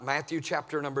Matthew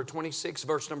chapter number 26,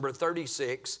 verse number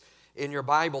 36 in your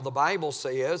Bible. The Bible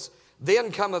says,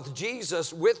 "Then cometh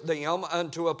Jesus with them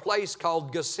unto a place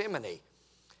called Gethsemane,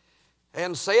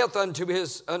 and saith unto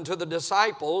the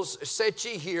disciples, Set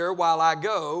ye here while I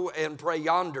go and pray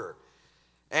yonder.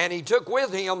 And he took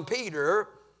with him Peter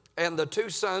and the two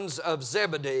sons of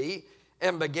Zebedee,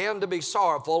 and began to be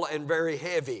sorrowful and very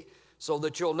heavy." So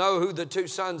that you'll know who the two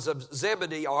sons of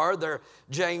Zebedee are. They're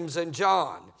James and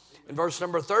John. In verse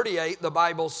number 38, the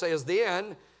Bible says,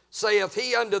 "Then saith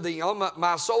he unto them,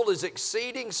 My soul is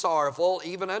exceeding sorrowful,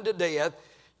 even unto death.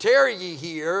 Tarry ye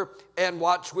here, and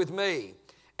watch with me.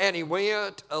 And he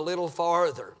went a little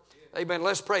farther." Amen.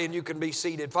 Let's pray and you can be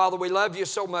seated. Father, we love you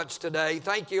so much today.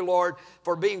 Thank you, Lord,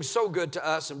 for being so good to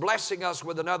us and blessing us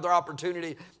with another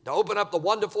opportunity to open up the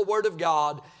wonderful Word of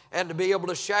God and to be able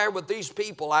to share with these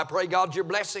people. I pray, God, your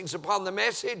blessings upon the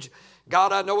message.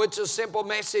 God, I know it's a simple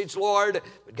message, Lord,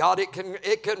 but God, it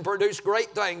can produce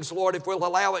great things, Lord, if we'll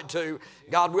allow it to.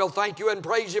 God, we'll thank you and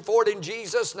praise you for it in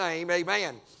Jesus' name.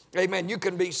 Amen. Amen. You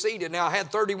can be seated. Now, I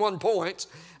had 31 points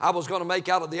I was going to make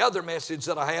out of the other message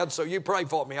that I had, so you pray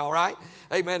for me, all right?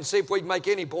 Amen. See if we can make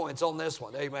any points on this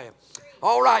one. Amen.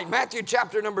 All right, Matthew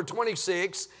chapter number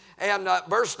 26 and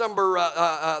verse number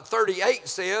 38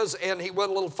 says, "And he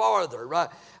went a little farther."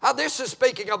 This is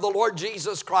speaking of the Lord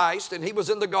Jesus Christ, and he was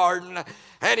in the garden,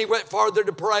 and he went farther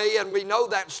to pray, and we know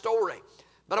that story.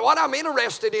 But what I'm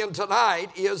interested in tonight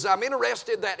is I'm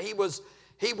interested that he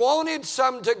wanted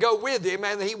some to go with him,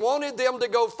 and he wanted them to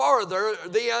go farther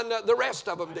than the rest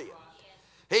of them did.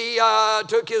 He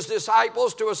took his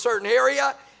disciples to a certain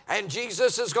area, and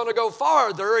Jesus is going to go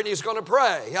farther, and he's going to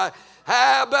pray.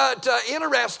 But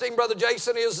interesting, Brother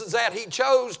Jason, is that he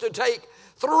chose to take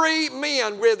 3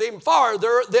 men with him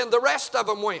farther than the rest of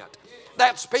them went.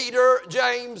 That's Peter,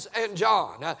 James, and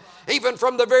John. Even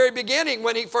from the very beginning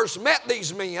when he first met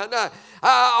these men,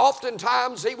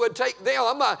 oftentimes he would take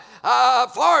them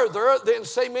farther than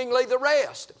seemingly the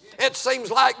rest. It seems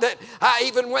like that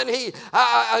even when he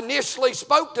initially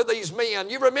spoke to these men,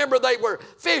 you remember they were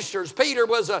fishers. Peter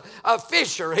was a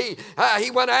fisher.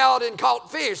 He went out and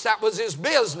caught fish. That was his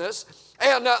business.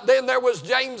 And then there was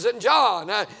James and John.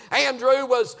 Andrew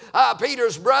was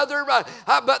Peter's brother,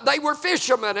 but they were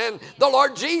fishermen. And the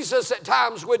Lord Jesus at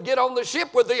times would get on the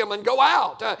ship with them and go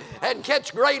out and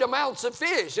catch great amounts of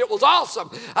fish. It was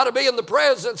awesome to be in the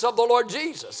presence of the Lord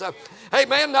Jesus.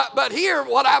 Amen. But here,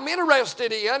 what I'm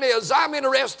interested in is I'm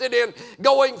interested in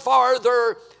going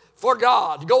farther for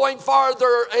God, going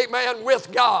farther, amen,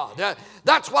 with God.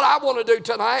 That's what I want to do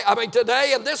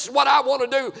today, and this is what I want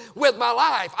to do with my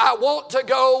life. I want to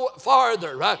go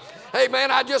farther.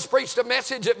 Amen. I just preached a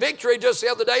message at Victory just the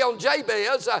other day on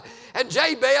Jabez, and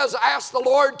Jabez asked the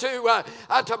Lord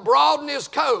to broaden his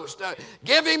coast.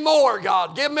 Give him more,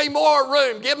 God. Give me more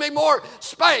room. Give me more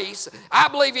space. I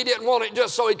believe he didn't want it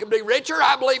just so he could be richer.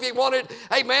 I believe he wanted,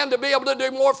 amen, to be able to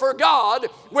do more for God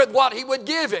with what he would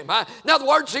give him. In other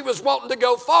words, he was wanting to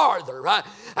go farther.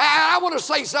 I want to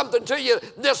say something to you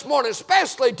this morning,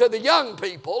 especially to the young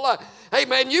people.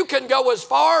 Amen. You can go as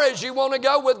far as you want to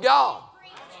go with God.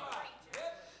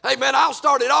 Amen. I'll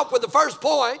start it off with the first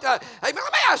point. Amen. Let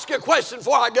me ask you a question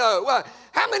before I go.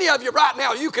 How many of you right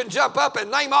now, you can jump up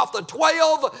and name off the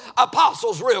 12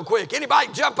 apostles real quick? Anybody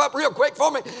jump up real quick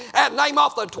for me and name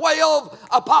off the 12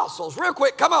 apostles? Real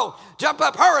quick. Come on. Jump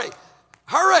up. Hurry.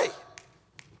 Hurry.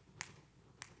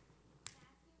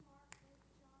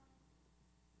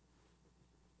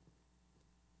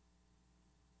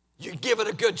 You give it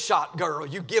a good shot, girl.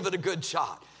 You give it a good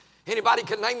shot. Anybody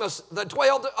can name us the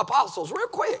 12 apostles real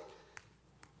quick?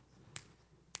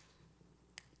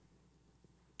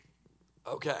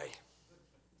 Okay.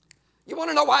 You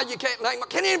want to know why you can't name them?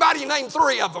 Can anybody name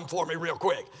 3 of them for me real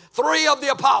quick? 3 of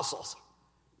the apostles.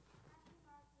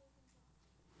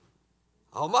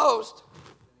 Almost.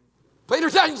 Peter,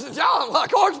 James, and John. Well,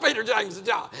 of course, Peter, James, and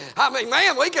John. I mean,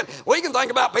 man, we can think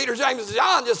about Peter, James, and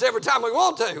John just every time we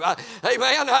want to.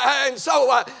 Amen. And so,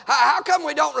 how come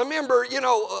we don't remember,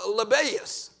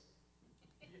 Lebbaeus?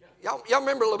 Y'all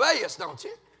remember Lebbaeus, don't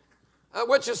you?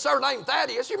 Which is surnamed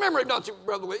Thaddeus. You remember him, don't you,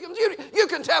 Brother Williams? You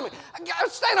can tell me.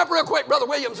 Stand up real quick, Brother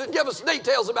Williams, and give us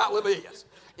details about Lebbaeus.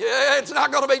 Yeah, it's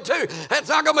not going to be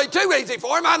too easy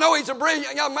for him. I know he's a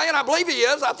brilliant young man. I believe he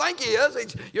is. I think he is.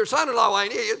 He's your son-in-law,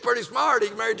 ain't he? He's pretty smart. He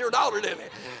married your daughter, didn't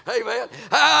he? Amen.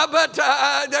 But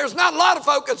there's not a lot of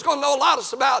folk that's going to know a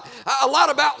lot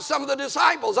about some of the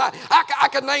disciples. I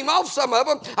can name off some of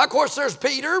them. Of course, there's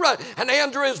Peter and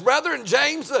Andrew, his brother, and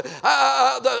James,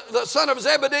 the son of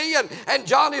Zebedee, and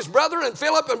John, his brother, and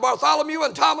Philip, and Bartholomew,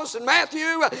 and Thomas, and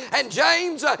Matthew, and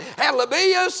James, and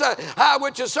Lebbaeus,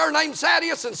 which is surnamed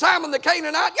Thaddeus, mentioned Simon the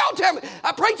Canaanite. Y'all tell me,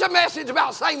 I preach a message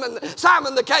about Simon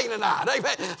the Canaanite.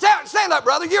 Amen. Stand up,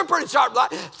 brother. You're pretty sharp.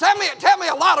 Tell me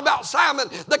a lot about Simon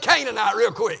the Canaanite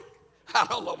real quick. I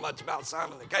don't know much about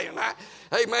Simon the Canaanite.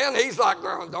 Amen. He's like,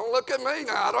 don't look at me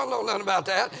now. I don't know nothing about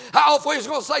that. If we was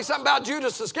going to say something about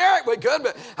Judas Iscariot, we could,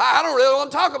 but I don't really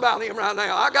want to talk about him right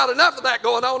now. I got enough of that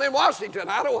going on in Washington.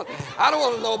 I don't want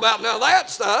to know about none of that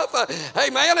stuff.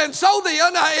 Amen. And so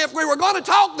then, if we were going to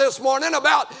talk this morning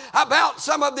about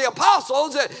some of the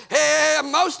apostles,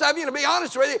 most of you, to be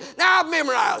honest with you, now I've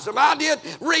memorized them. I did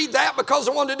read that because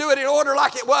I wanted to do it in order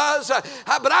like it was,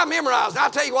 but I memorized. I'll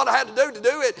tell you what I had to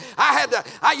do it.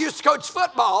 I used to coach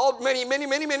football many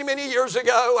years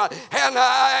ago,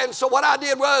 and so what I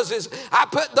did was I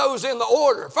put those in the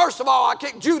order. First of all, I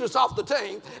kicked Judas off the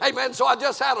team, amen, so I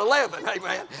just had 11,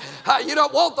 amen. You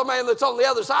don't want the man that's on the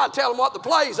other side telling what the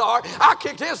plays are. I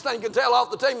kicked his stinking tail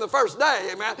off the team the first day,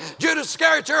 amen. Judas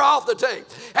Iscariot, you're off the team.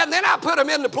 And then I put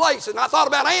him into place, and I thought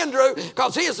about Andrew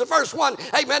because he is the first one,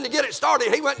 amen, to get it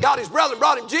started. He went and got his brother and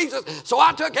brought him Jesus, so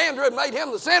I took Andrew and made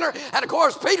him the center, and of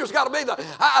course Peter's got to be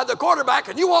the quarterback,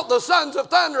 and you want the sons of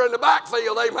thunder in the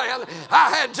backfield, amen. I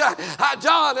had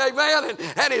John, amen,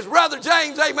 and his brother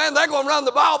James, amen. They're going to run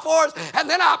the ball for us. And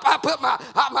then I put my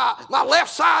left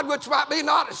side, which might be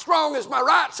not as strong as my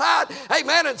right side,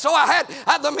 amen. And so I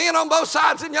had the men on both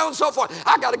sides and so forth.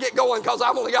 I got to get going because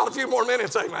I've only got a few more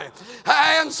minutes, amen.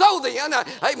 And so then,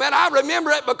 amen, I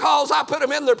remember it because I put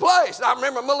them in their place. I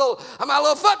remember my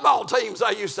little football teams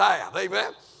I used to have,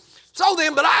 amen. So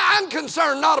then, but I'm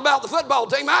concerned not about the football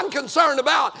team. I'm concerned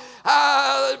about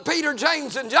Peter,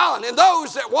 James, and John and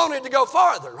those that wanted to go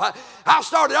farther. I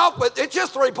started off with, it's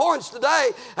just 3 points today.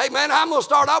 Amen. I'm going to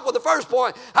start off with the first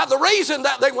point. The reason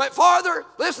that they went farther,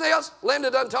 listen to this, Linda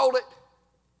done told it,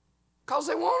 because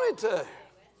they wanted to. Amen.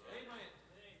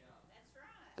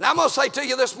 And I'm going to say to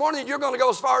you this morning, you're going to go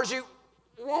as far as you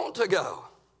want to go.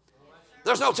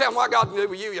 There's no telling what God can do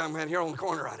with you, young man, here on the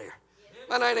corner right here.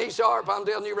 Man, ain't he sharp? I'm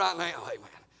telling you right now, amen.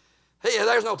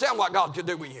 There's no telling what God can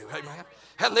do with you, amen.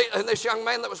 And this young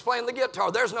man that was playing the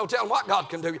guitar, there's no telling what God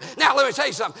can do. Now, let me tell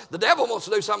you something. The devil wants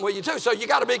to do something with you too, so you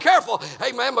got to be careful,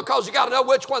 amen, because you got to know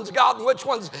which one's God and which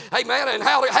one's, amen, and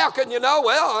how can you know?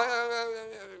 Well,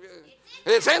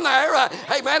 it's in there,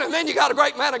 amen, and then you got a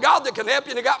great man of God that can help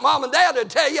you, and you got mom and dad to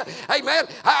tell you, amen,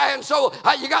 and so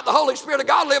you got the Holy Spirit of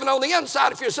God living on the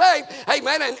inside if you're saved,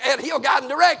 amen, and he'll guide and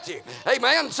direct you,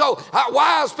 amen. So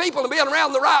wise people and being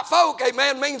around the right folk,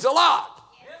 amen, means a lot,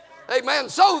 amen.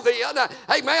 So then,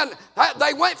 amen,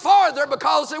 they went farther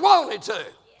because they wanted to,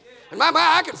 and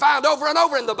I can find over and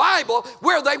over in the Bible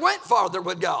where they went farther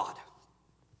with God.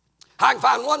 I can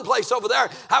find one place over there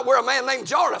where a man named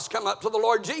Jairus come up to the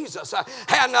Lord Jesus,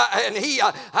 and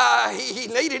he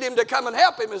needed him to come and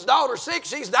help him. His daughter's sick;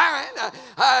 she's dying.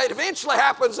 It eventually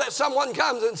happens that someone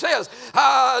comes and says,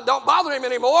 "Don't bother him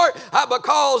anymore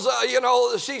because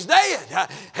she's dead."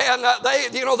 And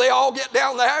they all get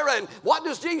down there, and what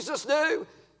does Jesus do?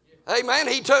 Amen.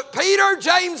 He took Peter,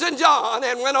 James, and John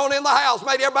and went on in the house.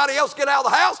 Made everybody else get out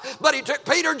of the house, but he took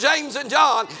Peter, James, and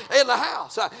John in the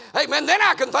house. Amen. Then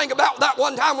I can think about that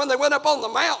one time when they went up on the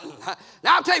mountain.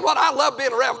 Now, I'll tell you what, I love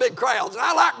being around big crowds, and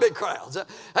I like big crowds.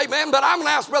 Amen. But I'm going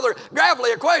to ask Brother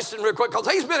Gravely a question real quick because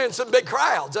he's been in some big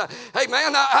crowds.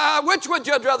 Amen. Which would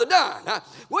you have rather done?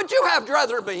 Would you have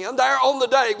rather been there on the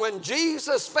day when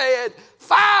Jesus fed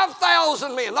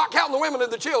 5,000 men, not counting the women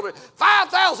and the children,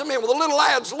 5,000 men with a little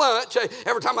lad's lunch?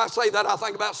 Every time I say that, I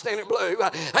think about Stanley Blue.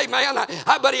 Amen.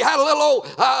 But he had a little old,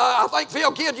 I think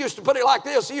Phil Kidd used to put it like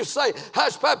this. He used to say,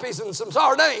 hush puppies and some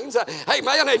sardines.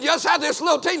 Amen. And just had this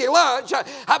little teeny lunch.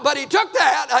 But he took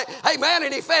that, amen,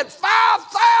 and he fed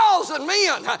 5,000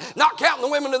 men, not counting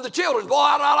the women and the children. Boy,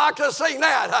 I like to have seen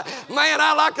that. Man,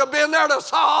 I like to have been there to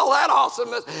saw all that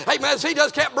awesomeness. Amen. So he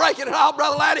just kept breaking it off,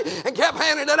 Brother Laddie, and kept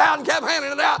handing it out and kept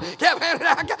handing it out, kept handing it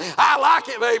out. I like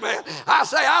it, amen. I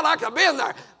say I like to have been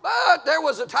there. But there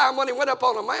was a time when he went up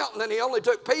on a mountain and he only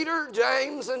took Peter,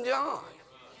 James, and John.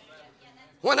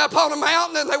 Went up on a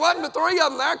mountain and there wasn't but 3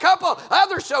 of them there. A couple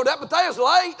others showed up, but they was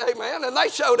late, amen, and they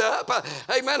showed up.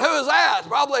 Amen. Who was that?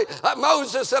 Probably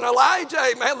Moses and Elijah,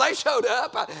 amen. They showed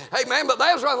up, amen, but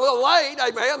they was running a little late,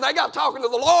 amen. They got talking to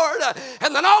the Lord,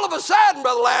 and then all of a sudden,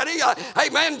 Brother Laddie,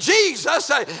 amen, Jesus,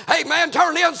 amen,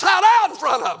 turned inside out in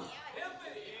front of them.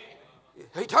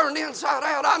 He turned inside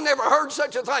out. I never heard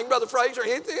such a thing, Brother Fraser.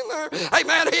 Anything there?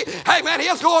 Amen.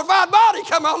 His glorified body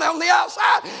come on the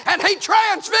outside, and he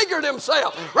transfigured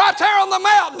himself right there on the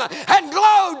mountain and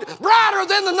glowed brighter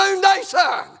than the noonday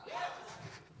sun.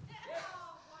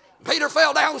 Peter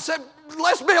fell down and said,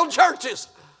 let's build churches.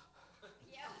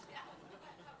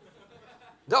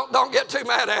 Don't get too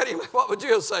mad at him. What would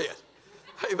you have said?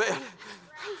 Amen.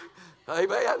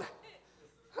 Amen.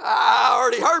 I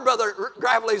already heard Brother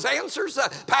Gravely's answers.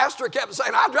 Pastor kept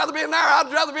saying, I'd rather be in there,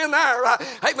 I'd rather be in there.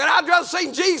 Amen. I'd rather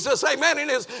see Jesus, amen, in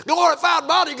his glorified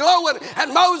body glowing,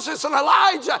 and Moses and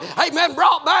Elijah, amen,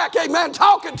 brought back, amen,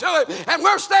 talking to him. And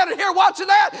we're standing here watching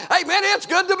that. Amen. It's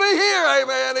good to be here.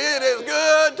 Amen. It is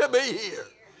good to be here.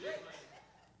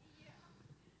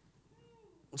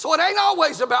 So it ain't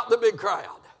always about the big crowd.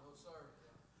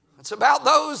 It's about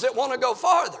those that want to go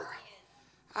farther.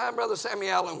 Brother Sammy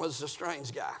Allen was a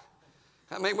strange guy.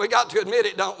 I mean, we got to admit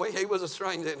it, don't we? He was a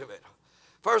strange individual.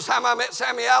 First time I met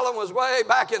Sammy Allen was way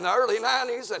back in the early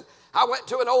 90s, and I went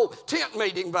to an old tent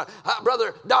meeting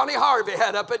Brother Donnie Harvey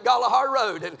had up at Galahar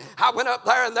Road, and I went up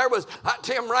there, and there was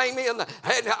Tim Ramey and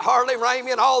Harley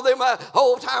Ramey and all them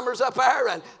old-timers up there,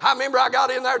 and I remember I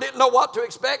got in there, didn't know what to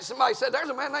expect. Somebody said, there's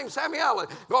a man named Sammy Allen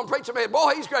going to preach to me.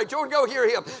 Boy, he's great. You want to go hear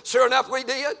him? Sure enough, we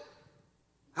did.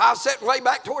 I was sitting way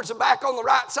back towards the back on the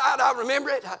right side. I remember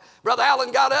it. Brother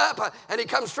Allen got up, and he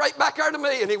come straight back there to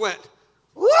me, and he went,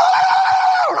 woo,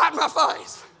 right in my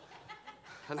face.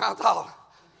 And I thought,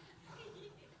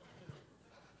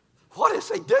 what is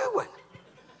he doing?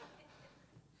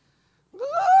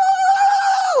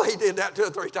 Woo! He did that 2 or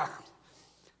 3 times.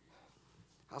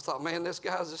 I thought, man, this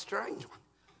guy's a strange one.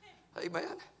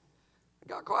 Amen. He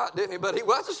got quiet, didn't he? But he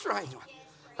was a strange one.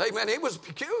 Amen. He was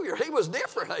peculiar. He was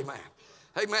different. Amen.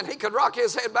 Amen. He could rock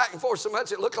his head back and forth so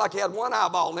much it looked like he had one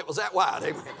eyeball and it was that wide.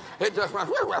 Amen. It just went,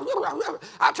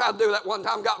 I tried to do that one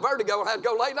time, got vertigo, and had to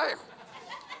go lay down.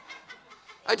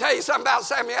 I tell you something about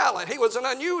Sammy Allen. He was an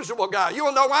unusual guy. You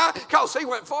want to know why? Because he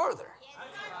went farther.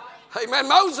 Amen.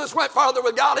 Moses went farther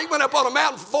with God. He went up on a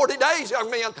mountain for 40 days, young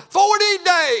men. 40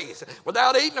 days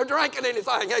without eating or drinking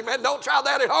anything. Amen. Don't try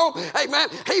that at home. Amen.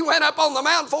 He went up on the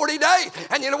mountain 40 days.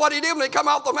 And you know what he did when he come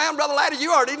off the mountain, Brother Laddie?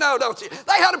 You already know, don't you?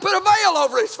 They had to put a veil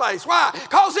over his face. Why?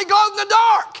 Because he glowed in the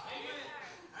dark.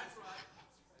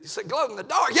 You said, glowed in the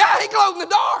dark? Yeah, he glowed in the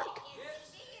dark.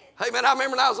 Amen. I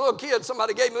remember when I was a little kid,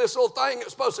 somebody gave me this little thing that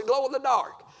was supposed to glow in the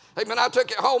dark. Amen. I took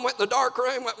it home, went in the dark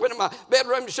room, went in my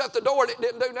bedroom to shut the door, and it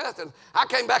didn't do nothing. I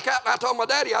came back out and I told my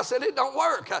daddy, I said, it don't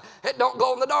work. It don't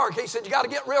glow in the dark. He said, you got to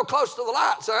get real close to the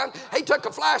light, son. He took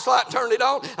a flashlight and turned it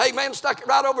on. Amen. Stuck it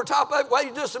right over top of it,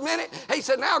 waited just a minute. He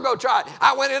said, now go try it.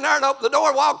 I went in there and opened the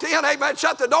door, walked in, amen,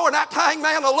 shut the door, and that thing,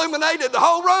 man, illuminated the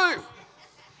whole room.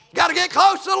 Got to get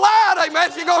close to the light, amen,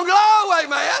 if you're going to glow,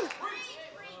 amen.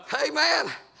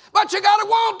 Amen. But you got to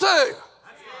want to.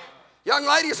 Young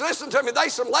ladies, listen to me.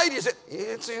 There's some ladies that,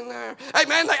 it's in there.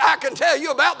 Amen. I can tell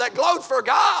you about that glowed for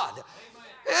God.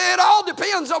 It all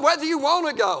depends on whether you want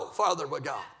to go farther with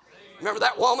God. Remember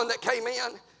that woman that came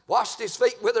in, washed his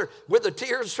feet with the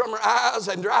tears from her eyes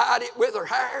and dried it with her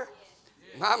hair?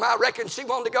 I reckon she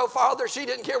wanted to go farther. She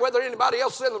didn't care whether anybody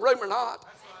else was in the room or not.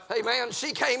 Amen.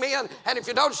 She came in, and if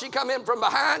you notice, she come in from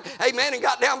behind, amen, and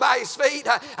got down by his feet.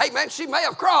 Amen. She may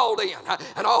have crawled in.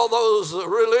 And all those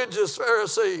religious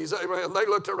Pharisees, amen, they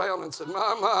looked around and said,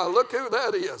 my, look who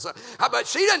that is. But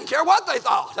she didn't care what they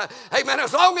thought. Amen.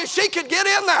 As long as she could get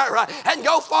in there and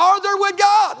go farther with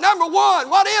God. Number one,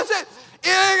 what is it?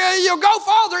 You'll go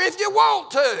farther if you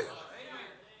want to. Amen.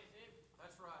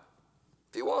 That's right.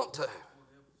 If you want to.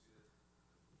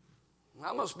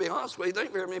 I must be honest with you, there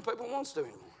ain't very many people wants to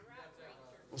anymore.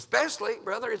 Especially,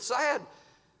 brother, it's sad,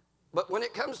 but when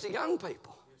it comes to young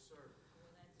people,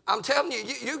 I'm telling you,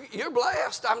 you're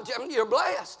blessed. I'm telling you, you're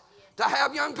blessed to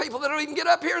have young people that don't even get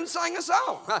up here and sing a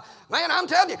song. Man, I'm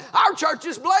telling you, our church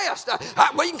is blessed.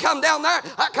 We can come down there,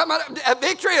 come out at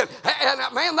Victory,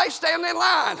 and man, they stand in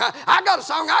line. I got a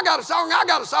song, I got a song, I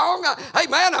got a song. Hey,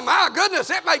 man, my goodness,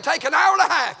 it may take an hour and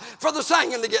a half for the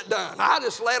singing to get done. I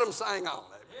just let them sing on.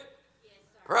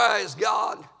 Praise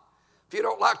God. If you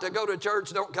don't like to go to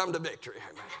church, don't come to Victory.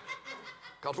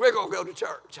 Because we're going to go to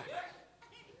church.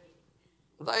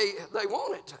 They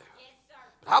want it to.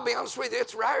 I'll be honest with you,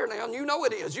 it's rare now, and you know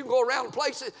it is. You go around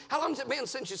places. How long has it been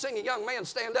since you've seen a young man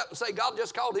stand up and say, God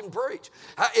just called him to preach?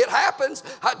 It happens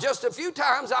just a few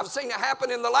times. I've seen it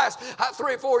happen in the last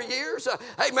 3 or 4 years.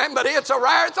 Amen, but it's a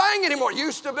rare thing anymore.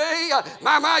 Used to be.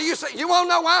 You won't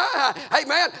know why.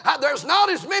 Amen, there's not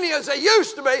as many as there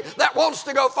used to be that wants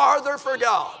to go farther for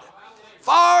God.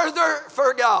 Farther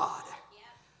for God.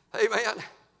 Amen.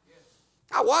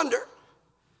 I wonder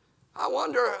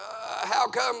how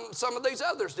come some of these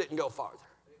others didn't go farther.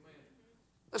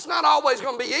 It's not always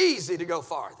going to be easy to go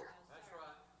farther.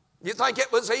 You think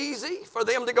it was easy for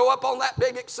them to go up on that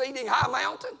big exceeding high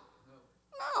mountain?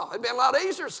 No, it'd been a lot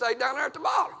easier to stay down there at the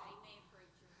bottom.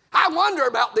 I wonder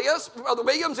about this, Brother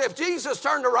Williams, if Jesus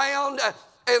turned around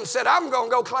and said, I'm going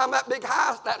to go climb that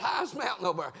highest mountain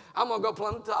over there. I'm going to go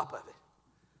plumb the top of it.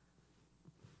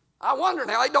 I wonder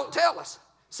now, he don't tell us.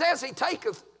 Says he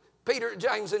taketh Peter,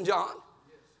 James, and John.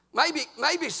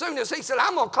 Maybe soon as he said,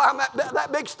 I'm going to climb that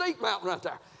big steep mountain right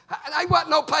there. There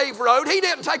wasn't no paved road. He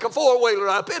didn't take a four-wheeler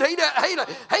up it. He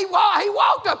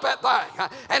walked up that thing.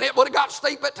 And it would have got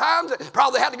steep at times.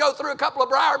 Probably had to go through a couple of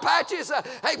briar patches.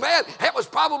 Hey, man, it was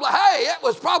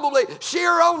probably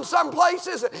sheer on some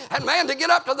places. And, man, to get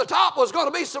up to the top was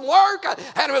going to be some work.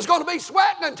 And it was going to be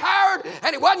sweating and tired.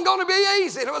 And it wasn't going to be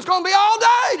easy. And it was going to be all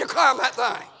day to climb that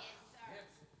thing.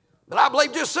 But I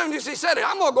believe just as soon as he said it,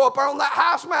 I'm going to go up there on that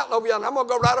highest mountain over yonder. I'm going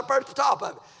to go right up there at the top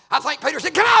of it. I think Peter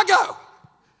said, can I go?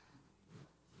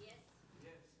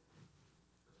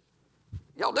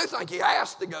 Y'all do think he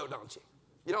asked to go, don't you?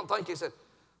 You don't think he said,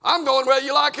 I'm going whether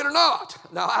you like it or not.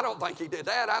 No, I don't think he did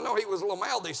that. I know he was a little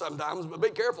mouthy sometimes, but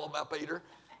be careful about Peter.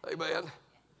 Amen.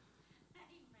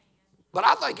 But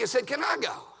I think he said, can I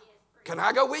go? Can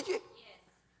I go with you?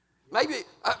 Maybe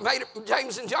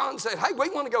James and John said, hey, we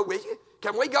want to go with you.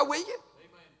 Can we go with you?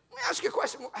 Let me ask you a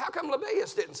question. How come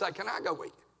Lebbeus didn't say, can I go with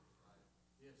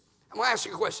you? I'm going to ask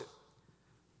you a question.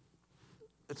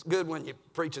 It's good when you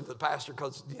preach to the pastor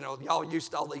because, y'all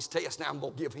used to all these tests. Now I'm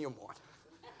going to give him one.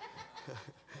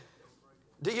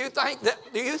 Do you think that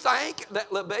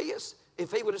Lebbeus,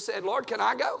 if he would have said, Lord, can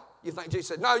I go? You think Jesus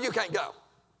said, no, you can't go.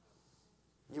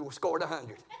 You scored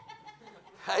 100.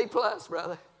 A plus,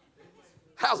 brother.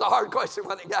 That was a hard question,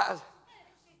 wasn't it, guys?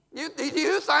 Do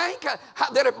you think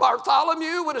that if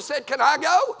Bartholomew would have said, can I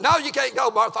go? No, you can't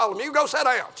go, Bartholomew. Go sit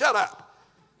down. Shut up.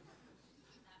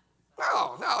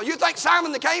 No. You think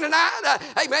Simon the Canaanite,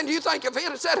 amen, do you think if he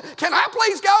had said, can I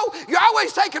please go? You're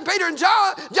always taking Peter and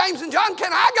John, James and John,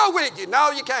 can I go with you?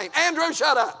 No, you can't. Andrew,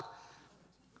 shut up.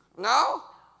 No.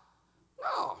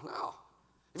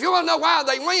 If you want to know why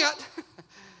they went,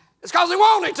 it's because they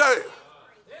wanted to.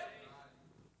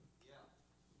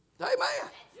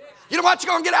 Amen. You know what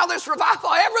you're going to get out of this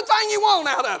revival? Everything you want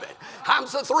out of it. I'm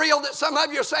so thrilled that some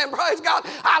of you are saying, praise God,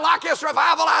 I like this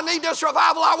revival. I need this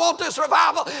revival. I want this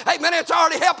revival. Amen. It's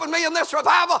already helping me in this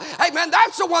revival. Amen.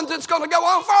 That's the one that's going to go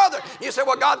on further. You say,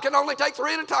 well, God can only take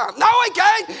 3 at a time. No, he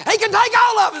can't. He can take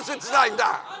all of us at the same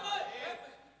time.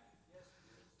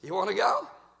 You want to go?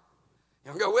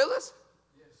 You want to go with us?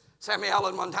 Sammy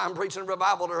Allen one time preaching a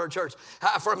revival to her church.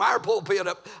 From our pulpit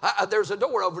up, there's a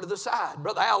door over to the side.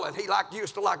 Brother Allen, he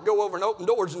used to go over and open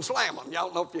doors and slam them.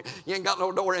 Y'all know if you ain't got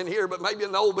no door in here, but maybe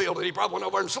in the old building, he probably went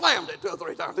over and slammed it 2 or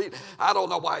 3 times. I don't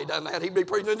know why he done that. He'd be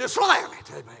preaching and just slam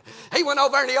it. Amen. He went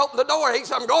over and he opened the door. He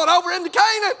said, I'm going over into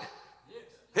Canaan. Yes.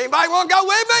 Anybody want to go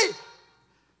with me?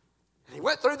 And he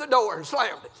went through the door and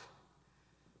slammed it.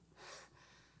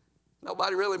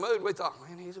 Nobody really moved. We thought,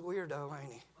 man, he's a weirdo,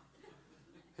 ain't he?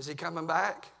 Is he coming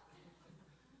back?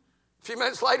 A few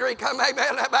minutes later, he come,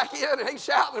 amen, back in, and he's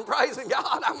shouting and praising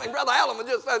God. I mean, Brother Allen was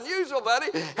just unusual, buddy.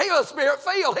 He was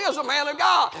spirit-filled. He was a man of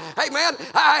God. Amen.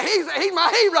 He's my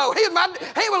hero. He was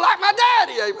like my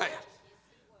daddy, amen.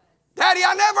 Daddy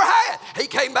I never had. He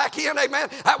came back in, amen.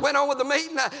 I went on with the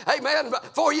meeting, amen.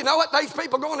 Before you know it, there's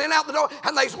people going in and out the door,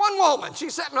 and there's one woman.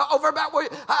 She's sitting over about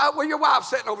where your wife's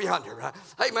sitting over yonder.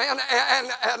 Amen.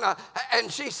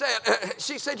 And she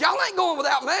said, y'all ain't going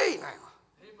without me now.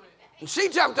 And she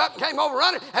jumped up and came over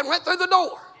running and went through the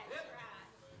door.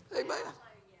 Amen.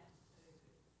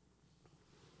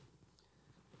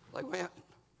 They went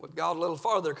with God a little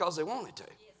farther because they wanted to.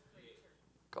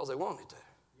 Because they wanted to.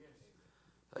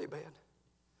 Amen.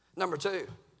 Number 2.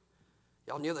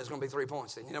 Y'all knew there was going to be 3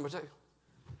 points, didn't you? Number 2.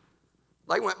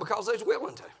 They went because they was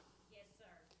willing to. Yes,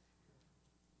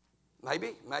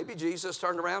 sir. Maybe Jesus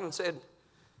turned around and said,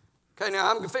 okay,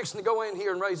 now I'm fixing to go in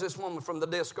here and raise this woman from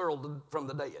this girl from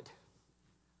the dead.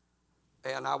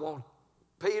 And I want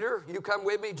Peter, you come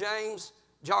with me, James,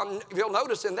 John. If you'll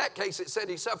notice in that case, it said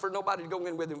he suffered nobody to go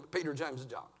in with him, Peter, James, and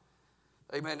John.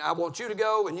 Amen. I want you to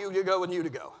go, and you to go, and you to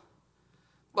go.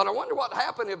 But I wonder what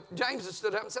happened if James had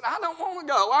stood up and said, I don't want to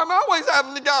go. I'm always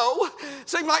having to go.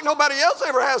 Seems like nobody else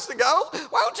ever has to go.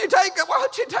 Why don't you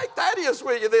take Thaddeus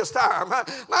with you this time?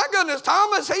 My goodness,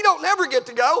 Thomas, he don't never get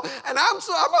to go. And I'm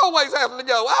always having to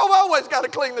go. I've always got to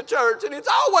clean the church. And it's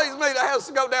always me that has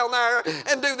to go down there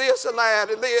and do this and that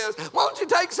and this. Why don't you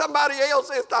take somebody else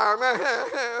this time?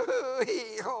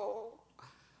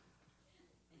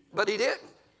 But he didn't.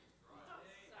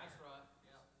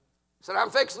 Said,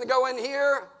 I'm fixing to go in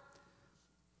here.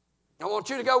 I want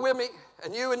you to go with me,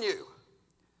 and you and you.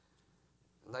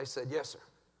 And they said, yes, sir.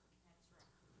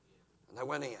 And they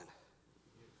went in.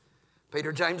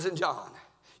 Peter, James, and John.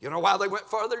 You know why they went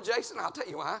further, Jason? I'll tell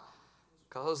you why.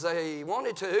 Because they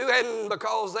wanted to and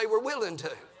because they were willing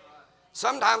to.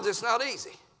 Sometimes it's not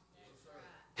easy.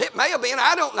 It may have been,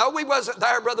 I don't know. We wasn't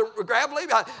there, Brother Gravely.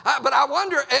 But I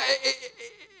wonder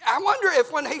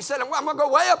if when he said, I'm going to go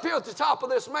way up here at the top of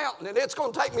this mountain, and it's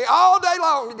going to take me all day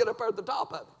long to get up there at the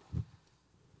top of it.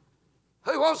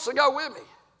 Who wants to go with me?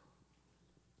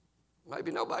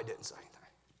 Maybe nobody didn't say anything.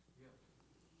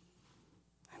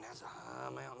 And that's a high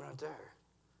mountain right there.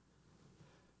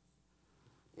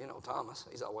 You know Thomas,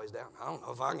 he's always down. I don't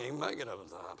know if I can even make it up to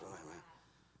the top of that mountain.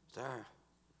 It's there.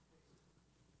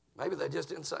 Maybe they just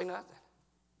didn't say nothing.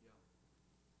 Yeah,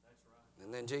 that's right.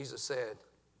 And then Jesus said,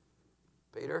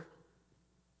 Peter,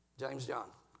 James, John,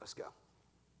 let's go.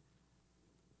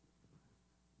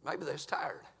 Maybe they're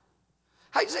tired.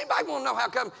 Hey, does anybody want to know how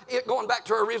come, going back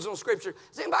to our original scripture,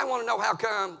 does anybody want to know how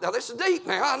come, now this is deep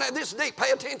now, this is deep.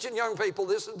 Pay attention, young people,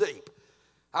 this is deep.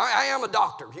 I am a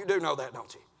doctor. You do know that,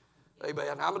 don't you?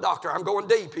 Amen. I'm a doctor. I'm going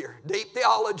deep here. Deep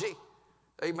theology.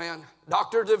 Amen.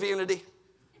 Doctor of divinity.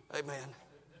 Amen.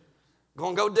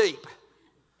 Going to go deep.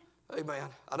 Amen.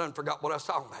 I done forgot what I was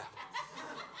talking about.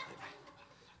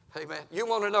 Amen. You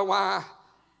want to know why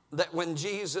that when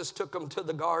Jesus took them to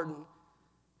the garden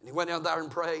and he went down there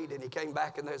and prayed and he came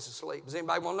back and they was asleep? Does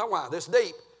anybody want to know why? This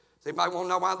deep. Does anybody want to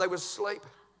know why they was asleep?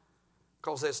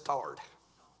 Because they're tired.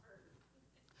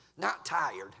 Not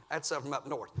tired. That's of them up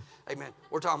north. Amen.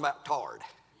 We're talking about tired.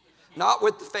 Not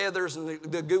with the feathers and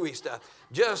the gooey stuff.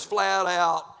 Just flat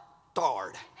out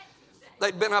tired.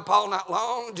 They'd been up all night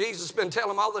long. Jesus has been telling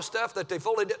them all this stuff that they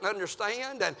fully didn't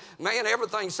understand. And man,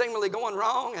 everything's seemingly going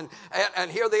wrong.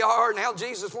 And here they are. Now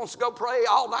Jesus wants to go pray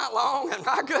all night long. And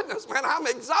my goodness, man, I'm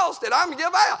exhausted. I'm going to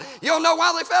give out. You don't know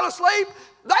why they fell asleep?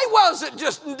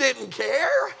 They didn't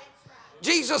care.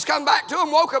 Jesus come back to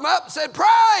them, woke them up, and said, pray.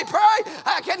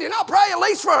 Can you not pray at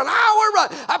least for an hour?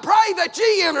 I pray that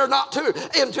ye enter not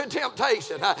into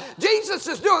temptation. Jesus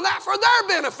is doing that for their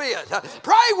benefit.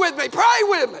 Pray with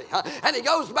me. And he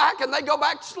goes back and they go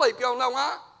back to sleep. You don't know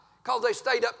why? Because they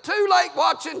stayed up too late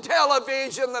watching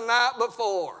television the night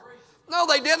before. No,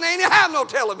 they didn't. They didn't have no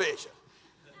television.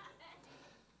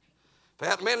 If they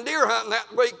hadn't been deer hunting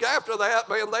that week after that,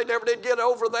 man, they never did get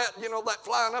over that, that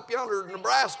flying up yonder in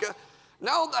Nebraska.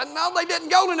 No, they didn't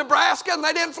go to Nebraska and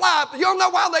they didn't fly. You don't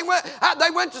know why they went. They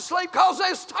went to sleep because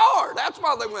they was tired. That's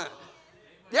why they went.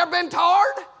 You ever been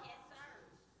tired? Yes,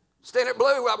 sir. Stanley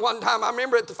Blue, at one time, I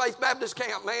remember at the Faith Baptist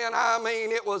camp, man,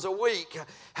 it was a week.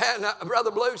 And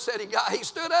Brother Blue said he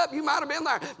stood up. You might have been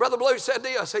there. Brother Blue said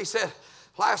this. He said,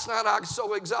 last night I was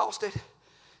so exhausted.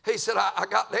 He said, I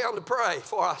got down to pray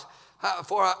before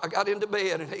I got into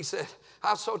bed. And he said,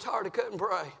 I was so tired I couldn't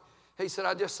pray. He said,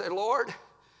 I just said, Lord,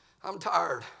 I'm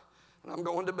tired, and I'm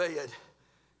going to bed.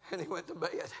 And he went to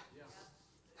bed.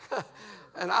 Yeah.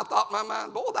 And I thought in my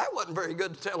mind, boy, that wasn't very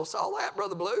good to tell us all that,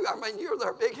 Brother Blue. You're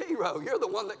their big hero. You're the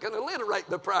one that can alliterate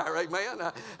the prayer, amen.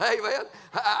 Amen.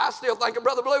 I still think of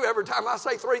Brother Blue every time I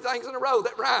say three things in a row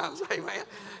that rhymes, amen.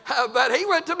 But he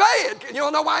went to bed. You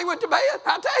don't know why he went to bed?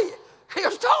 I'll tell you. He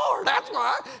was tired, that's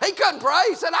why. He couldn't pray.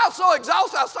 He said, I was so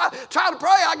exhausted, I was trying to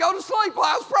pray, I go to sleep while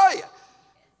I was praying.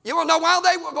 You want to know why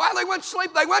they went to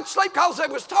sleep? They went to sleep because they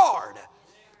was tired.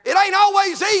 It ain't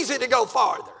always easy to go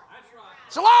farther.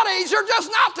 It's a lot easier just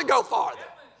not to go farther.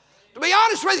 To be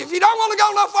honest with you, if you don't want to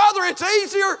go no farther, it's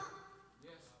easier.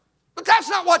 But that's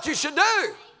not what you should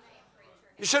do.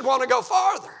 You should want to go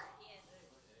farther.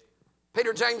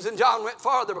 Peter, James, and John went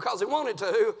farther because they wanted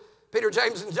to. Peter,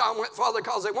 James, and John went farther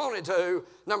because they wanted to.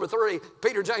 Number 3,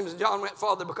 Peter, James, and John went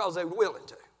farther because they were willing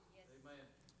to.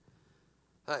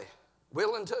 Hey.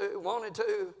 Willing to, wanted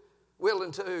to,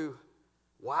 willing to,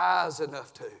 wise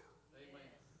enough to.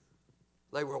 Amen.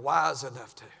 They were wise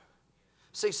enough to.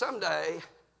 See, someday,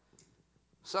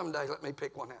 let me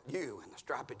pick one out. You in the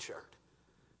striped shirt,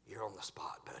 you're on the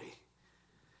spot, buddy.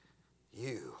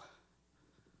 You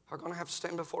are going to have to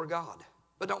stand before God.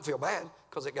 But don't feel bad,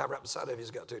 because that guy right beside of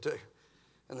you's got to too.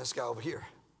 And this guy over here.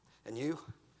 And you,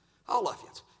 all of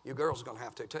you girls are going to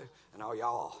have to too. And all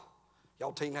y'all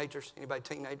teenagers? Anybody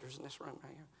teenagers in this room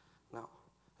right here? No.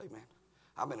 Amen.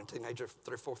 I've been a teenager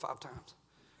 3, 4, 5 times.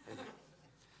 Amen.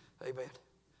 Amen.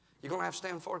 You're going to have to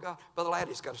stand before God. Brother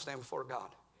Laddie's got to stand before God.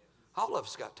 All of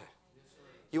us got to.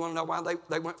 You want to know why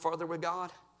they went farther with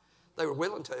God? They were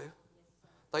willing to.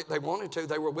 They wanted to.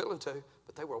 They were willing to.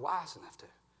 But they were wise enough to.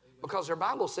 Because their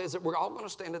Bible says that we're all going to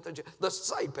stand at the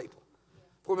saved people.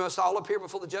 For we must all appear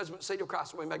before the judgment seat of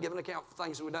Christ. We may give an account for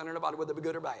things that we've done in our body, whether they be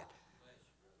good or bad.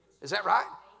 Is that right?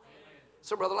 Amen.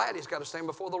 So Brother Laddie's got to stand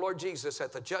before the Lord Jesus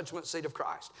at the judgment seat of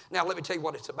Christ. Now let me tell you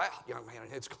what it's about, young man.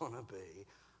 It's going to be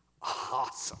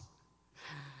awesome.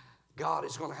 God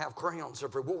is going to have crowns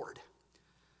of reward.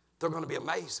 They're going to be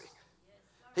amazing.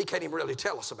 He can't even really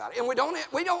tell us about it. And we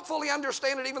don't fully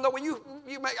understand it, even though when you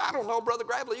make, I don't know, Brother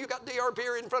Gravely, you got DR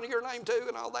period in front of your name too,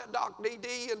 and all that, Doc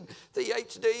DD and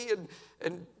THD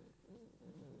and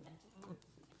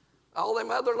all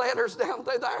them other letters down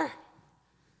through there.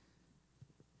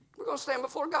 We're going to stand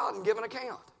before God and give an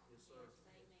account.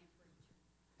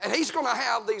 And He's going to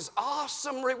have these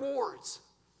awesome rewards.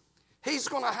 He's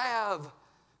going to have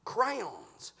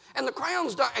crowns. And the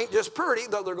crowns ain't just pretty,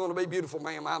 though they're going to be beautiful,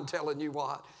 ma'am, I'm telling you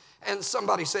what. And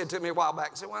somebody said to me a while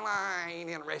back, said, well, I ain't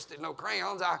interested in no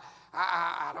crowns.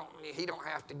 He don't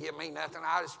have to give me nothing.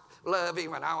 I just love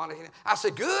him and I want to. I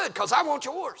said, good, because I want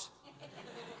yours.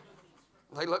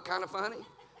 They look kind of funny.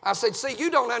 I said, see,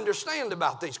 you don't understand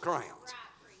about these crowns.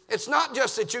 It's not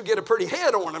just that you get a pretty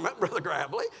head ornament, Brother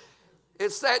Gravely.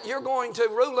 It's that you're going to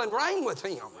rule and reign with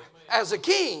him as a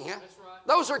king.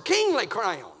 Those are kingly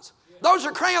crowns. Those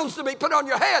are crowns to be put on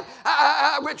your head,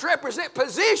 which represent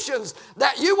positions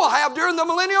that you will have during the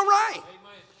millennial reign.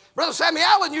 Brother Sammy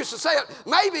Allen used to say it,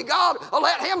 maybe God will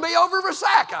let him be over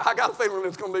Resaca. I got a feeling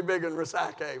it's going to be bigger than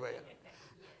Resaca, amen.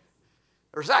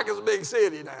 Resaca's a big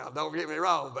city now, don't get me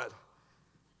wrong, but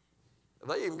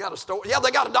they even got a store. Yeah, they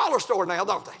got a dollar store now,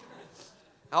 don't they?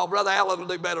 Oh, Brother Allen will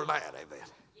do better than that, amen.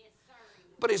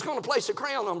 But he's going to place a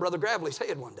crown on Brother Gravely's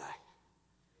head one day.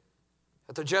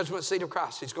 At the judgment seat of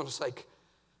Christ, he's going to say,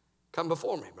 come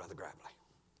before me, Brother Gravely.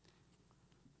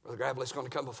 Brother Gravely's going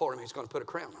to come before him. He's going to put a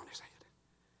crown on his head.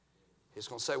 He's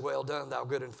going to say, well done, thou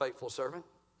good and faithful servant.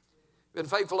 Been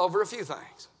faithful over a few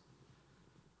things.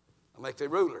 I'll make thee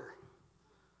ruler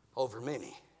over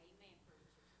many.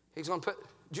 He's going to put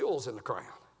jewels in the crown.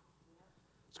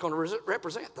 It's going to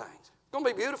represent things. It's going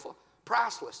to be beautiful,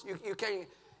 priceless.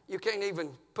 You can't even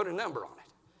put a number on it.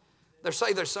 They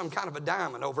say there's some kind of a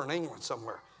diamond over in England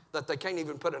somewhere that they can't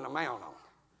even put an amount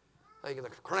on. The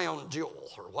crown jewel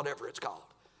or whatever it's called.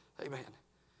 Amen.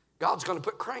 God's going to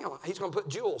put crown. He's going to put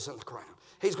jewels in the crown.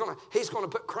 He's going to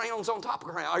put crowns on top of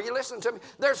the crown. Are you listening to me?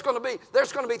 There's going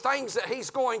to be things that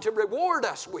He's going to reward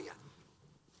us with.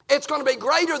 It's going to be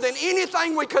greater than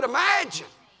anything we could imagine.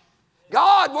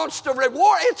 God wants to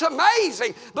reward. It's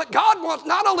amazing. But God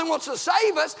not only wants to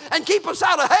save us and keep us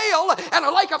out of hell and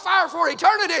a lake of fire for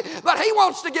eternity, but He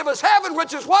wants to give us heaven,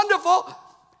 which is wonderful.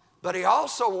 But He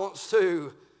also wants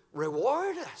to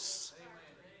reward us.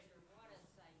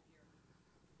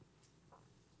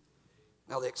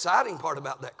 Now, the exciting part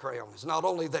about that crown is not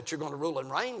only that you're going to rule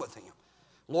and reign with Him,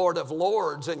 Lord of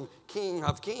lords and King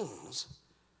of kings,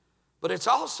 but it's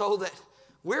also that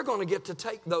we're going to get to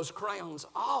take those crowns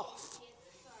off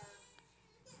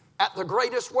at the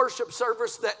greatest worship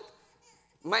service that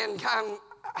mankind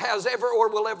has ever or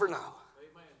will ever know.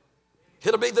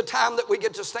 It'll be the time that we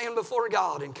get to stand before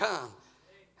God and come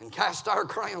and cast our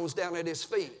crowns down at His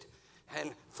feet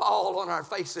and fall on our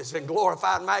faces and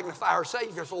glorify and magnify our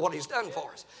Savior for what He's done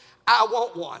for us. I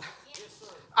want one.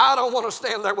 I don't want to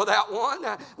stand there without one.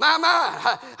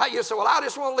 I used to say, well, I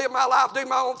just want to live my life, do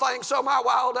my own thing, sow my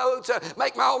wild oats,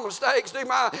 make my own mistakes,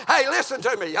 Hey, listen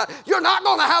to me. You're not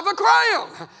going to have a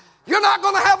crown. You're not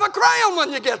going to have a crown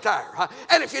when you get there.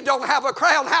 And if you don't have a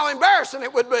crown, how embarrassing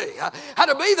it would be. Had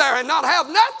to be there and not have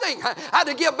nothing. Had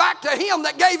to give back to Him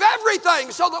that gave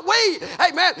everything so that we,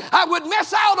 amen, I would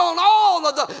miss out on all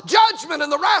of the judgment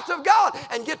and the wrath of God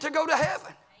and get to go to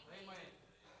heaven.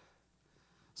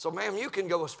 So, ma'am, you can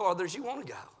go as far as you want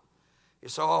to go. You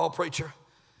say, oh, preacher,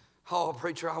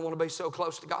 I want to be so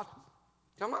close to God.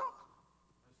 Come on.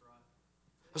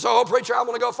 So, oh, preacher, I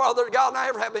want to go farther to God than I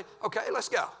ever have been. Okay, let's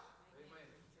go.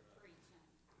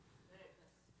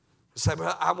 Say,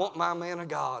 but I want my man of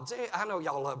God. See, I know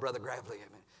y'all love Brother Gravely.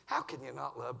 Amen. How can you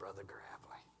not love Brother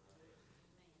Gravely?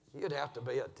 You'd have to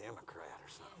be a Democrat or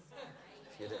something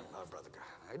if you didn't love Brother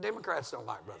Gravely. Democrats don't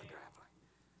like Brother Gravely.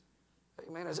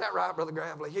 Amen. Is that right, Brother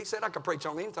Gravely? He said I could preach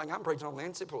on anything. I'm preaching on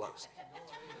Nancy Pelosi.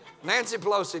 Nancy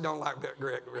Pelosi don't like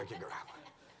Ricky Gravely.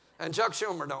 And Chuck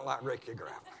Schumer don't like Ricky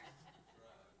Gravely.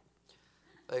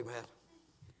 Amen.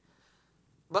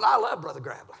 But I love Brother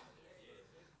Gravely.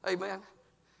 Amen.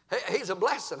 He's a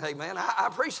blessing, amen. I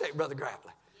appreciate Brother Gravely.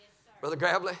 Yes, Brother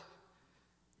Gravely,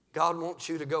 God wants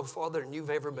you to go farther than you've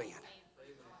ever been.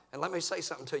 And let me say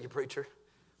something to you, preacher.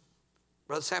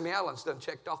 Brother Sammy Allen's done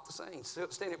checked off the scene.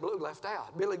 Stanley Blue left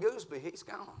out. Billy Gooseby, he's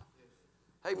gone.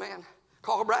 Amen.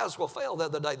 Carl Braswell fell the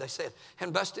other day, they said,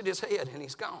 and busted his head, and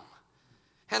he's gone.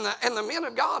 And the men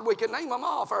of God, we can name them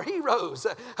off, are heroes.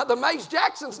 The Mace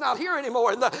Jackson's not here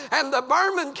anymore, and the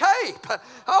Berman Cape.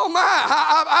 Oh my!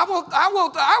 I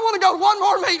want to go to one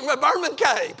more meeting with Berman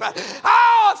Cape.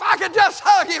 Oh, if I could just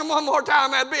hug him one more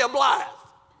time, that'd be a blast.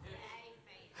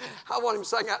 I want him to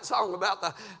sing that song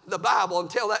about the Bible and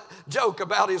tell that joke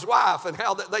about his wife and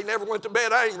how that they never went to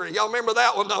bed angry. Y'all remember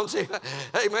that one, don't you?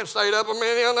 Amen. Stayed up a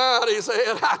minute night, he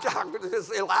said.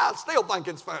 I still think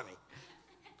it's funny.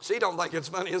 She don't think it's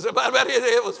funny, but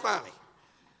it was funny.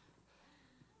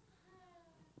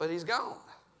 But he's gone.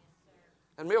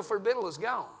 And Milford Biddle is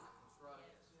gone.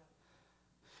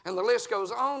 And the list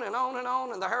goes on and on and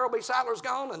on, and the Harold B. Sadler's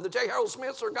gone, and the J. Harold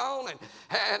Smiths are gone,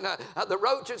 and the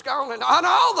Roach is gone, and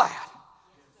all that.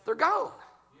 They're gone.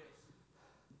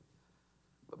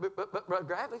 But Brother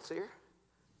Gravely's here.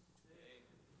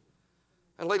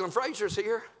 And Leland Frazier's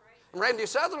here. And Randy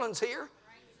Sutherland's here.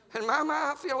 And my,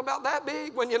 I feel about that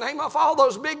big when you name off all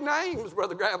those big names,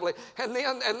 Brother Gravely. And then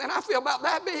I feel about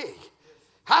that big.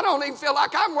 I don't even feel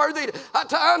like I'm worthy to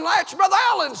unlatch Brother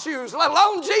Allen's shoes, let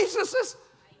alone Jesus's.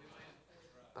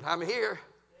 But I'm here.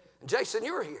 And Jason,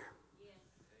 you're here.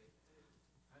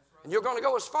 And you're going to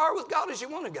go as far with God as you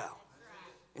want to go.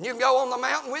 And you can go on the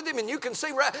mountain with him and you can see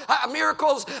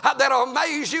miracles that'll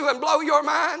amaze you and blow your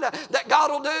mind that God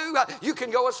will do. You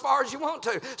can go as far as you want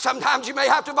to. Sometimes you may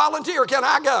have to volunteer. Can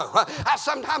I go?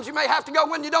 Sometimes you may have to go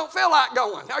when you don't feel like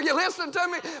going. Are you listening to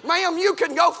me? Ma'am, you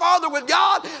can go farther with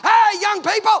God. Hey, young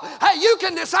people, hey, you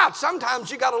can decide.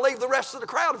 Sometimes you got to leave the rest of the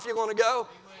crowd if you're going to go.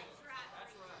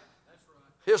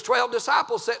 His 12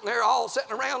 disciples sitting there all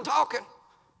sitting around talking.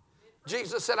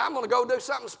 Jesus said, I'm going to go do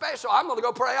something special. I'm going to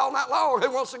go pray all night long.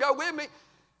 Who wants to go with me?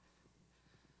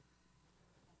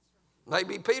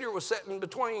 Maybe Peter was sitting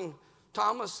between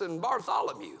Thomas and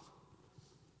Bartholomew.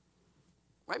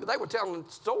 Maybe they were telling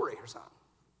a story or something.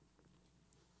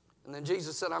 And then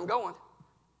Jesus said, I'm going.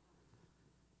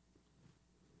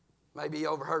 Maybe he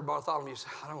overheard Bartholomew say,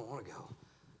 I don't want to go.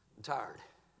 I'm tired.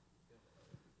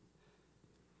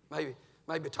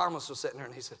 Maybe Thomas was sitting there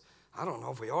and he said, I don't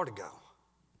know if we ought to go.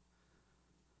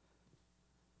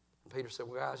 Peter said,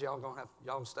 well, guys, y'all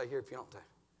can stay here if you want to.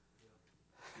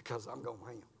 Because I'm going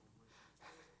with him.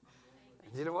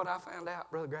 And you know what I found out,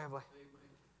 Brother Gravely?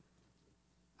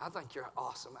 I think you're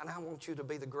awesome. And I want you to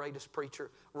be the greatest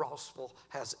preacher Rossville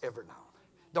has ever known.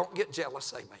 Don't get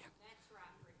jealous, amen.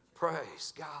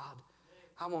 Praise God.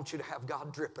 I want you to have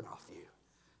God dripping off you.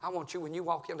 I want you, when you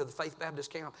walk into the Faith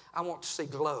Baptist camp, I want to see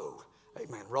glow.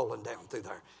 Amen. Rolling down through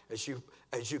there as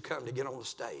you come to get on the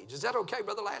stage. Is that okay,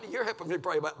 Brother Laddie? You're helping me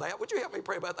pray about that. Would you help me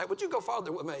pray about that? Would you go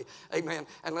farther with me? Amen.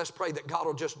 And let's pray that God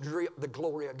will just drip the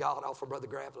glory of God off of Brother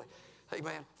Gravely.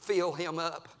 Amen. Fill him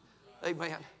up.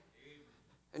 Amen.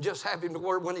 And just have him to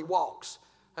where when he walks,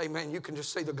 amen, you can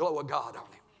just see the glow of God on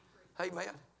him.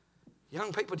 Amen.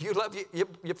 Young people, do you love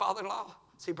your father-in-law?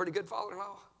 Is he a pretty good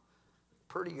father-in-law?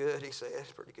 Pretty good, he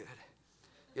says. Pretty good.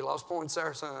 You lost points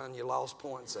there, son. You lost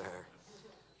points there.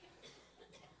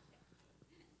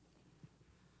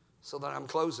 So that I'm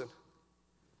closing.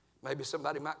 Maybe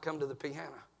somebody might come to the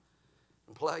piano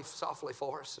and play softly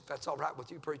for us, if that's all right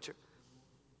with you, preacher.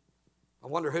 I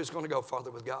wonder who's going to go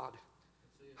farther with God.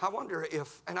 I wonder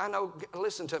if, and I know,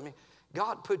 listen to me,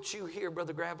 God put you here,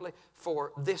 Brother Gravely,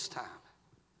 for this time.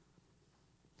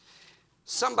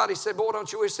 Somebody said, boy,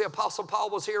 don't you wish the Apostle Paul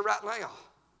was here right now?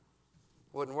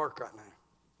 Wouldn't work right now.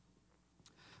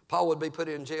 Paul would be put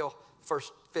in jail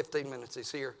first 15 minutes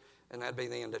he's here, and that'd be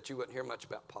the end that you wouldn't hear much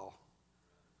about Paul.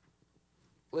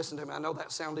 Listen to me, I know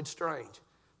that sounded strange,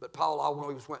 but Paul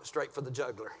always went straight for the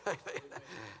jugular.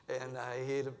 And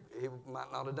he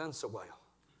might not have done so well.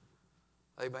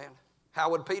 Amen. How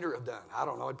would Peter have done? I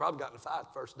don't know. He'd probably gotten in a fight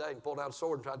the first day and pulled out a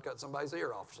sword and tried to cut somebody's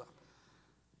ear off or something.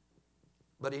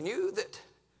 But he knew that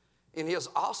in his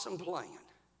awesome plan,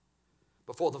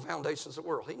 before the foundations of the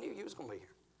world, he knew he was going to be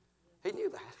here. He knew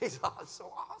that. He's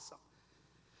so awesome.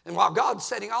 And while God's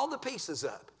setting all the pieces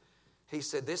up, he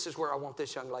said, this is where I want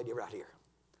this young lady right here.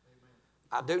 Amen.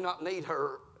 I do not need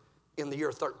her in the year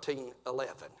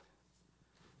 1311.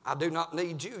 I do not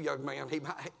need you, young man.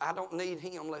 I don't need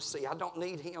him, let's see, I don't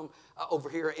need him over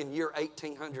here in year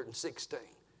 1816.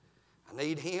 I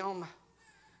need him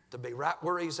to be right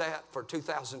where he's at for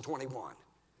 2021.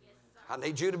 I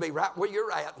need you to be right where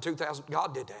you're at in 2000.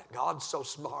 God did that. God's so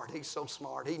smart. He's so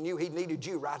smart. He knew he needed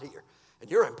you right here. And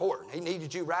you're important. He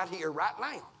needed you right here, right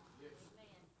now.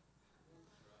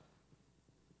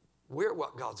 We're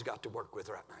what God's got to work with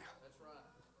right now.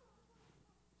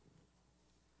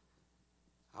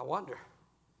 I wonder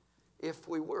if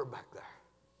we were back there.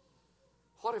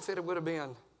 What if it would have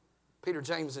been Peter,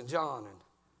 James, and John,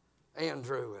 and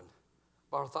Andrew, and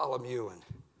Bartholomew, and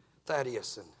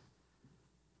Thaddeus, and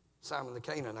Simon the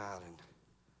Canaanite, and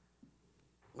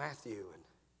Matthew,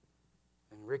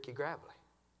 and Ricky Gravely?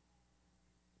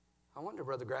 I wonder,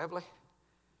 Brother Gravely,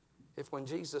 if when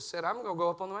Jesus said, I'm going to go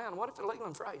up on the mountain, what if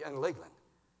Leland Frazier, and Leland,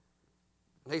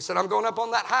 And he said, I'm going up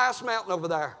on that highest mountain over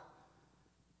there.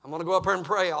 I'm going to go up there and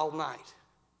pray all night.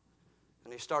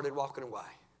 And he started walking away.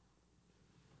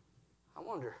 I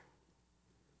wonder,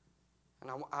 and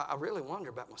I really wonder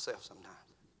about myself sometimes.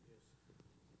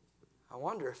 I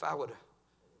wonder if I would have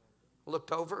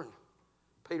looked over and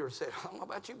Peter said, I don't know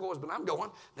about you boys, but I'm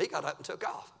going. And he got up and took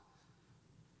off.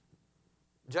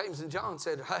 James and John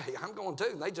said, hey, I'm going too.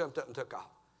 And they jumped up and took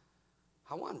off.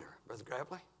 I wonder, Brother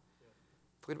Gravely,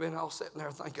 if we'd been all sitting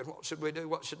there thinking, what should we do?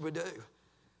 What should we do?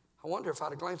 I wonder if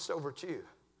I'd have glanced over at you.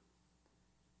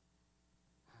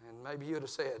 And maybe you'd have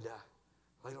said,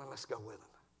 Leland, let's go with him.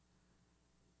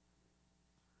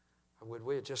 Or would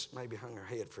we have just maybe hung our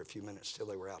head for a few minutes till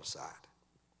they were out of sight?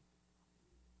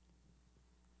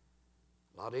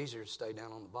 A lot easier to stay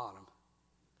down on the bottom.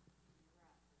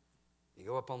 You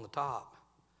go up on the top,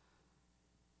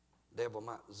 the devil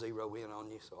might zero in on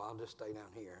you, so I'll just stay down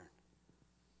here.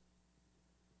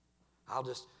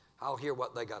 I'll hear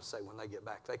what they got to say when they get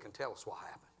back. They can tell us what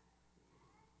happened.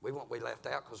 We won't be left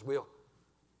out because we'll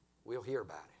hear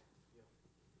about it.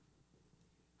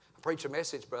 I preach a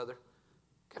message, brother.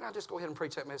 Can I just go ahead and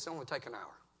preach that message? It'll only take an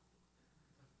hour.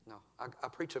 No, I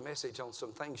preach a message on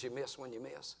some things you miss when you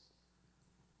miss.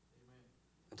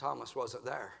 And Thomas wasn't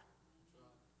there.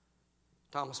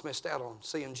 Thomas missed out on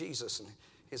seeing Jesus and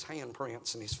his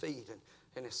handprints and his feet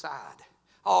and his side.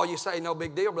 Oh, you say no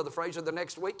big deal, Brother Fraser. The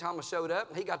next week, Thomas showed up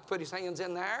and he got to put his hands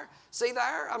in there. See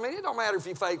there? I mean, it don't matter if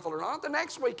you're faithful or not. The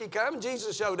next week he come and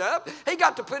Jesus showed up. He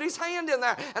got to put his hand in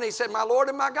there and he said, my Lord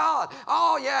and my God.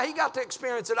 Oh, yeah, he got to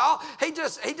experience it all. He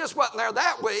just wasn't there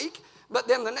that week. But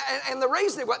then the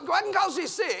reason he wasn't because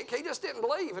he's sick. He just didn't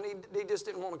believe and he just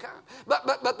didn't want to come.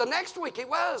 But the next week he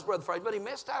was, Brother Fraser, but he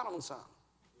missed out on some.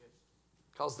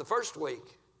 Because the first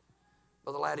week,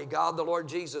 Brother Laddie, God the Lord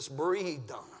Jesus breathed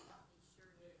on them.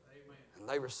 And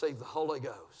they received the Holy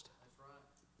Ghost.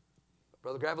 But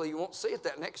Brother Gravely, you won't see it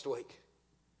that next week.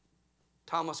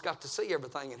 Thomas got to see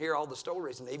everything and hear all the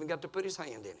stories and even got to put his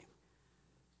hand in him.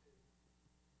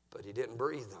 But he didn't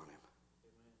breathe on him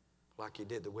like he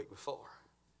did the week before.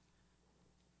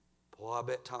 Boy, I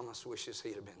bet Thomas wishes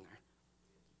he'd have been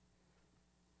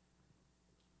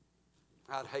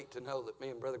there. I'd hate to know that me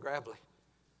and Brother Gravely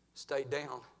stayed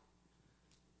down.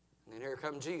 And then here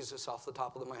come Jesus off the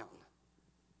top of the mountain.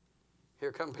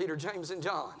 Here come Peter, James, and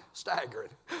John, staggering.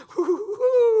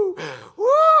 Woo,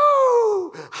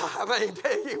 woo. I mean,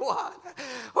 tell you what.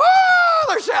 Woo,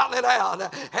 they're shouting it out.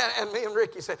 And me and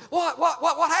Ricky said,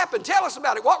 what happened? Tell us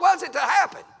about it. What was it that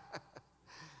happened?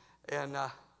 And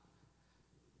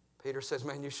Peter says,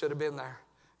 man, you should have been there.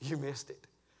 You missed it.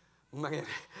 Man,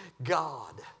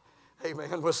 God,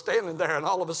 amen, was standing there, and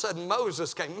all of a sudden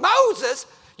Moses came. Moses?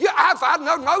 Yeah, if I'd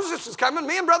known Moses was coming,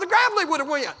 me and Brother Gravely would have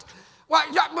went. Well,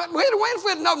 we'd have went if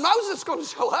we'd known Moses was going to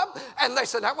show up. And they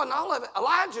said, that wasn't all of it.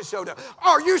 Elijah showed up.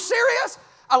 Are you serious?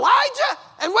 Elijah?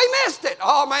 And we missed it.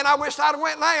 Oh, man, I wish I'd have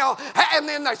went now. And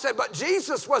then they said, but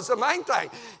Jesus was the main thing.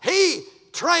 He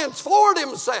transformed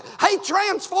himself. He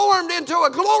transformed into a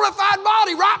glorified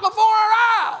body right before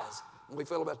our eyes. And we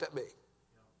feel about that big.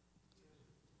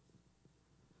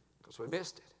 Because we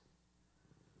missed it.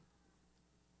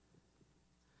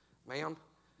 Ma'am,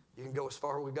 you can go as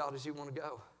far with God as you want to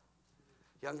go.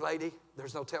 Young lady,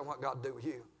 there's no telling what God will do with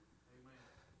you. Amen.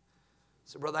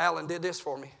 So Brother Allen did this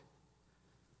for me.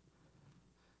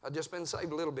 I'd just been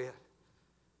saved a little bit.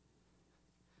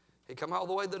 He come all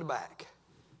the way to the back.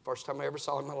 First time I ever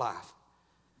saw him in my life.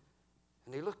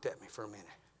 And he looked at me for a minute.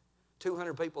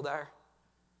 200 people there.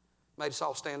 Made us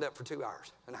all stand up for 2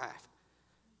 hours and a half.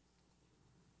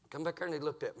 Come back there and he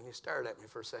looked at me and he stared at me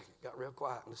for a second. Got real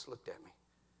quiet and just looked at me.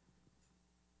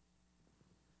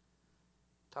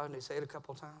 Told him, he said it a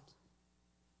couple of times.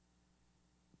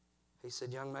 He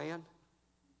said, young man,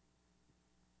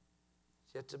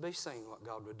 it's yet to be seen what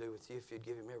God would do with you if you'd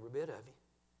give him every bit of you.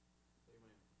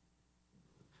 Amen.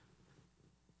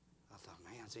 I thought,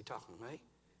 man, is he talking to me?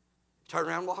 He turned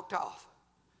around and walked off.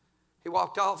 He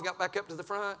walked off, got back up to the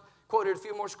front, quoted a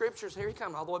few more scriptures, and here he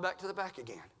come all the way back to the back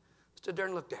again. Stood there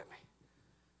and looked at me.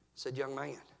 Said, young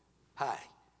man, hi.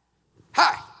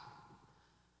 Hi.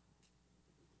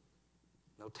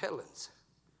 No tellings.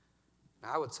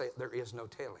 Now, I would say there is no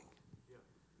telling. Yeah.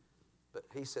 But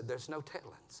he said there's no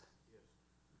tellings. Yes.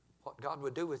 What God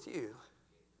would do with you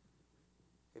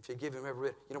if you give him every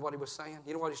bit. You know what he was saying?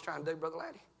 You know what he's trying to do, Brother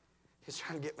Laddie? He's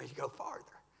trying to get me to go farther.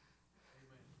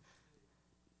 Amen.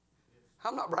 Yes.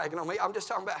 I'm not bragging on me. I'm just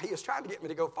talking about he is trying to get me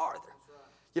to go farther. Right.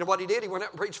 You know what he did? He went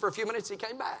up and preached for a few minutes. He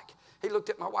came back. He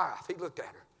looked at my wife. He looked at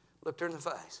her. Looked her in the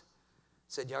face.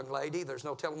 Said, young lady, there's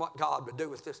no telling what God would do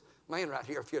with this man right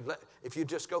here if you'd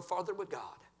just go farther with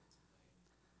God.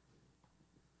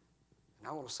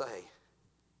 I want to say,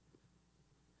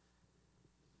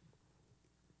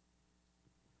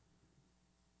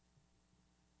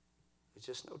 there's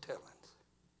just no telling.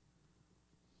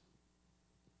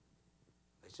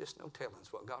 There's just no telling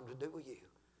what God will do with you.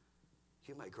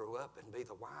 You may grow up and be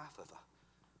the wife of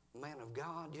a man of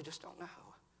God. You just don't know.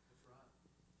 That's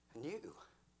right. And you.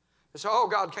 And so, oh,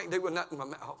 God can't do with nothing.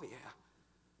 Oh, yeah.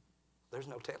 There's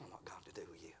no telling what God will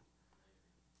do with you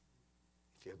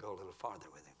if you'll go a little farther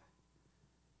with Him.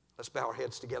 Let's bow our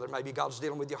heads together. Maybe God's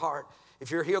dealing with your heart. If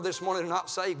you're here this morning and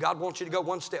not saved, God wants you to go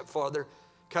one step farther.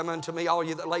 Come unto me, all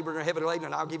you that labor and are heavy laden,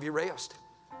 and I'll give you rest.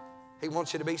 He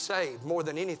wants you to be saved. More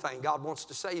than anything, God wants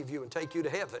to save you and take you to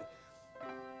heaven.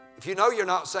 If you know you're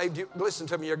not saved, listen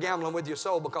to me, you're gambling with your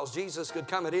soul, because Jesus could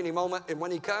come at any moment, and when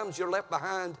He comes, you're left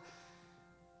behind.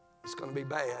 It's going to be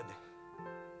bad.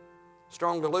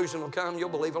 Strong delusion will come, you'll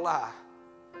believe a lie.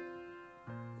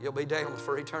 You'll be damned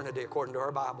for eternity according to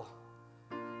our Bible.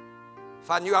 If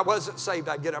I knew I wasn't saved,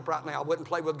 I'd get up right now. I wouldn't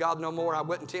play with God no more. I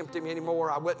wouldn't tempt Him anymore.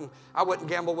 I wouldn't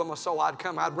gamble with my soul. I'd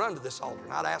run to this altar,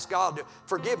 and I'd ask God to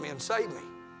forgive me and save me.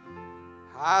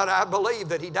 I believe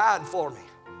that He died for me,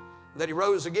 that He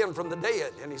rose again from the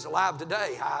dead, and He's alive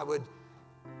today. I would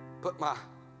put my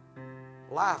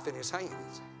life in His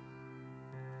hands.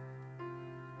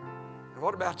 And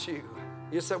what about you?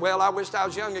 You say, well, I wished I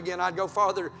was young again. I'd go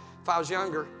farther if I was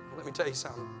younger. Let me tell you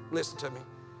something. Listen to me.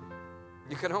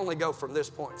 You can only go from this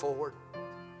point forward.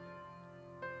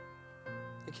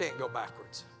 You can't go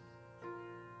backwards.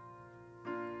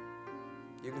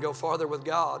 You can go farther with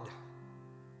God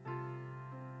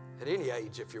at any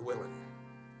age if you're willing.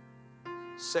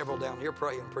 Several down here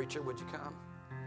praying. Preacher, would you come?